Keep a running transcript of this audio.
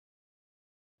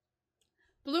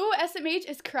SMH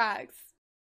is Crags.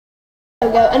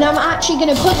 And I'm actually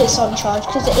going to put this on charge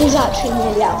because it is actually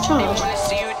nearly out of charge.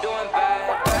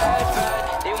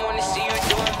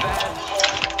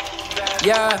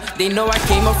 Yeah, they know I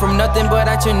came up from nothing, but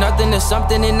I turned nothing to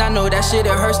something. And I know that shit,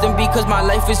 it hurts them because my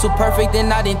life is so perfect.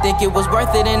 And I didn't think it was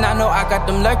worth it. And I know I got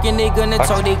them lurking, they gonna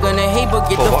talk, they gonna hate. But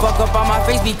get the fuck up on my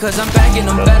face because I'm back and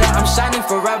I'm better. I'm shining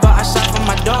forever, I shine for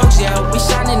my dogs, yeah, we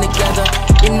shining together.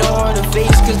 They know how to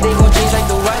face cause they gon' change like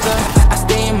the weather. I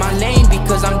stay in my lane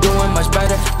because I'm doing much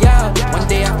better. Yeah, one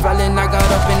day I fell and I got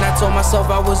up and I told myself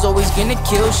I was always gonna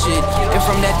kill shit. And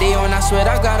from that day on I swear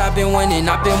to God I've been winning.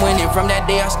 From that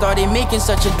day I started making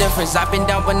such a difference. I've been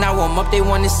down but now I'm up. They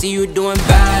wanna see you doing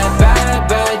bad, bad,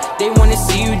 bad. They wanna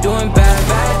see you doing bad,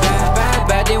 bad, bad, bad,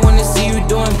 bad. They wanna see you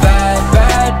doing bad,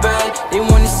 bad, bad. They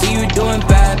wanna see you doing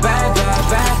bad, bad, bad,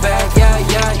 bad, bad. Yeah,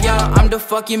 yeah, yeah. I'm the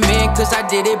fucking man cause I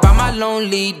did it by my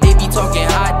lonely. They be talking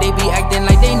hot, they be acting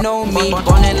like they know me.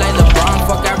 Ballin' like LeBron,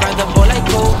 fuck I'd rather ball like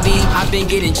Kobe. I've been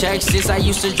getting checks since I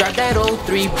used to drop that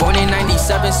 03. Born in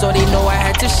 97 so they know I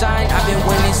had to shine. I've been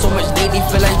winning so much lately,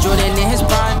 feel like Jordan in his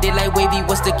prime. They like wavy,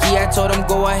 what's the key? I told them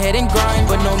go ahead and grind.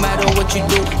 But no matter what you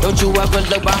do, don't you ever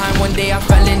look behind. One day I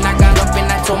fell and I got up and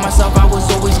I told myself I was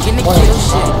always gonna kill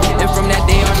shit. And from that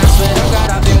day on I swear to God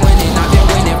I've been winning.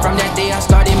 From that day I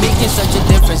started making such a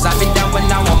difference. I've been down but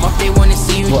now I'm up. They wanna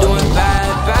see you doing bad,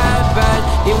 bad, bad.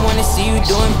 They wanna see you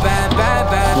doing bad, bad,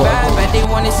 bad, bad, bad. They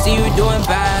wanna see you doing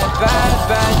bad, bad,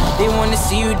 bad. They wanna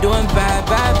see you doing bad,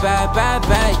 bad, bad, bad,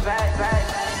 bad, bad,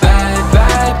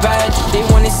 bad, bad.